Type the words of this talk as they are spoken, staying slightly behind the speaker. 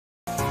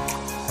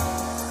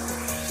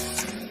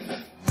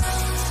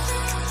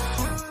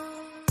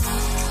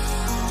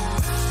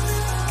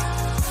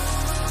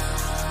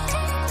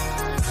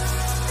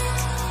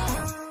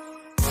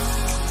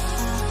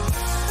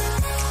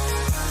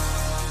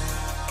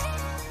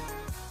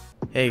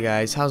Hey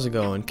guys, how's it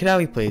going?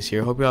 Kadawi Plays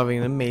here. Hope you're having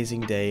an amazing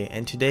day,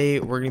 and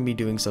today we're going to be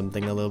doing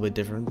something a little bit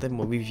different than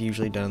what we've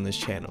usually done on this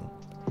channel.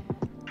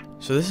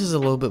 So this is a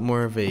little bit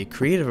more of a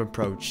creative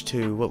approach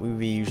to what we'd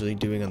be usually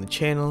doing on the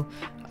channel.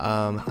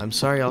 I'm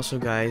sorry also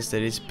guys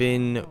that it's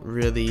been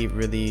really,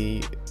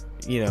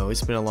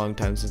 it's been a long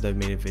time since I've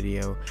made a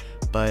video,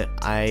 but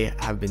I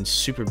have been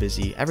super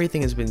busy.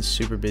 Everything has been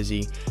super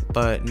busy,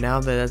 but now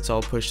that that's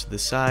all pushed to the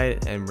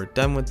side and we're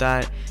done with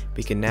that,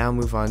 we can now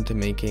move on to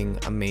making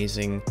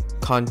amazing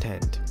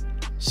content.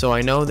 So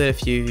I know that a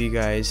few of you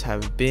guys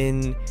have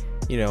been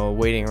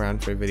waiting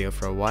around for a video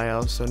for a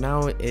while, so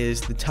now is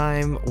the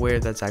time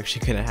where that's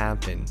actually gonna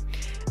happen.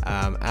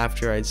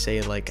 After I'd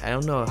say, like, I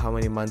don't know how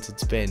many months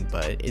it's been,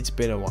 but it's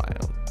been a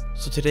while.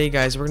 So today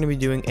guys, we're going to be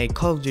doing a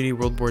Call of Duty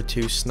World War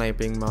II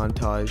sniping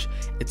montage.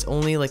 It's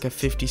only like a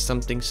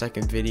 50-something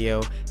second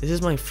video. This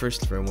is my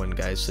first ever one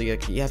guys, so you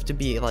have to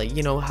be like,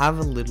 have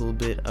a little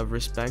bit of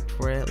respect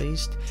for it at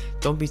least.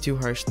 Don't be too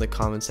harsh in the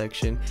comment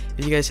section.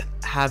 If you guys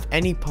have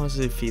any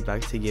positive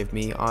feedback to give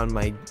me on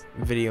my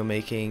video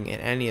making and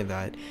any of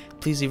that,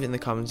 please leave it in the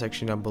comment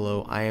section down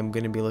below. I am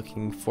going to be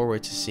looking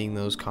forward to seeing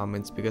those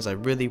comments because I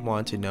really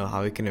want to know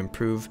how I can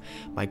improve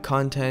my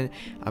content.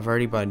 I've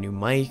already bought a new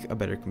mic, a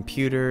better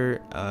computer,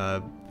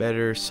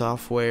 better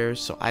software,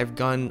 so I've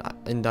gone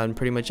and done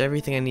pretty much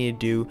everything I need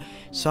to do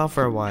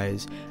software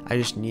wise. I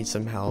just need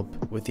some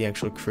help with the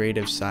actual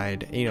creative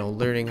side,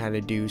 learning how to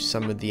do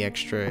some of the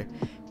extra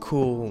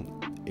cool,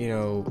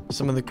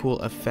 some of the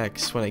cool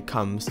effects when it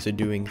comes to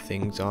doing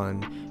things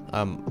on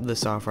the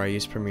software I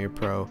use, Premiere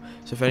Pro.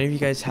 So if any of you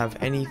guys have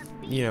any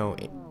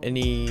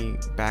any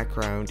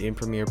background in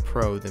Premiere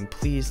Pro, then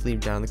please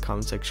leave down in the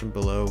comment section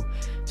below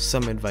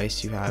some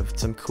advice you have,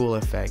 some cool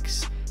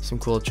effects, some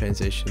cool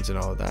transitions and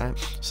all of that.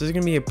 So this is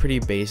gonna be a pretty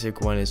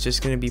basic one. It's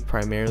just gonna be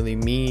primarily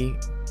me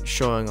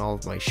showing all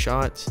of my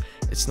shots.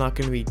 It's not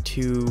gonna be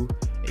too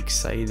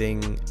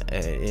exciting,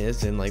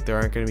 as in like there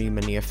aren't going to be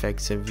many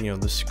effects of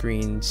the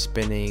screen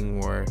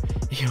spinning or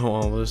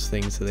all those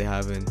things that they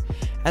have in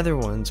other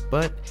ones,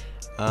 but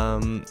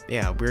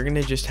yeah, we're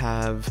gonna just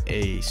have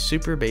a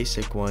super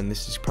basic one.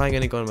 This is probably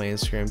gonna go on my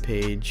Instagram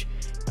page,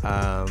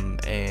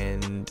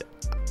 and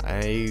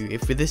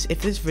if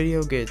this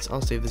video gets,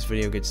 I'll say if this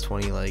video gets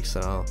 20 likes,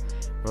 then I'll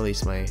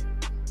release my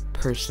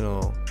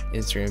personal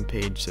Instagram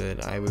page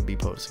that I would be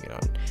posting it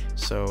on.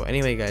 So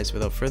anyway guys,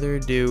 without further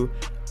ado,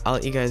 I'll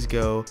let you guys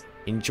go,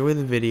 enjoy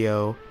the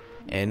video,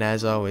 and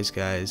as always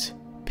guys,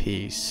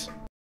 peace.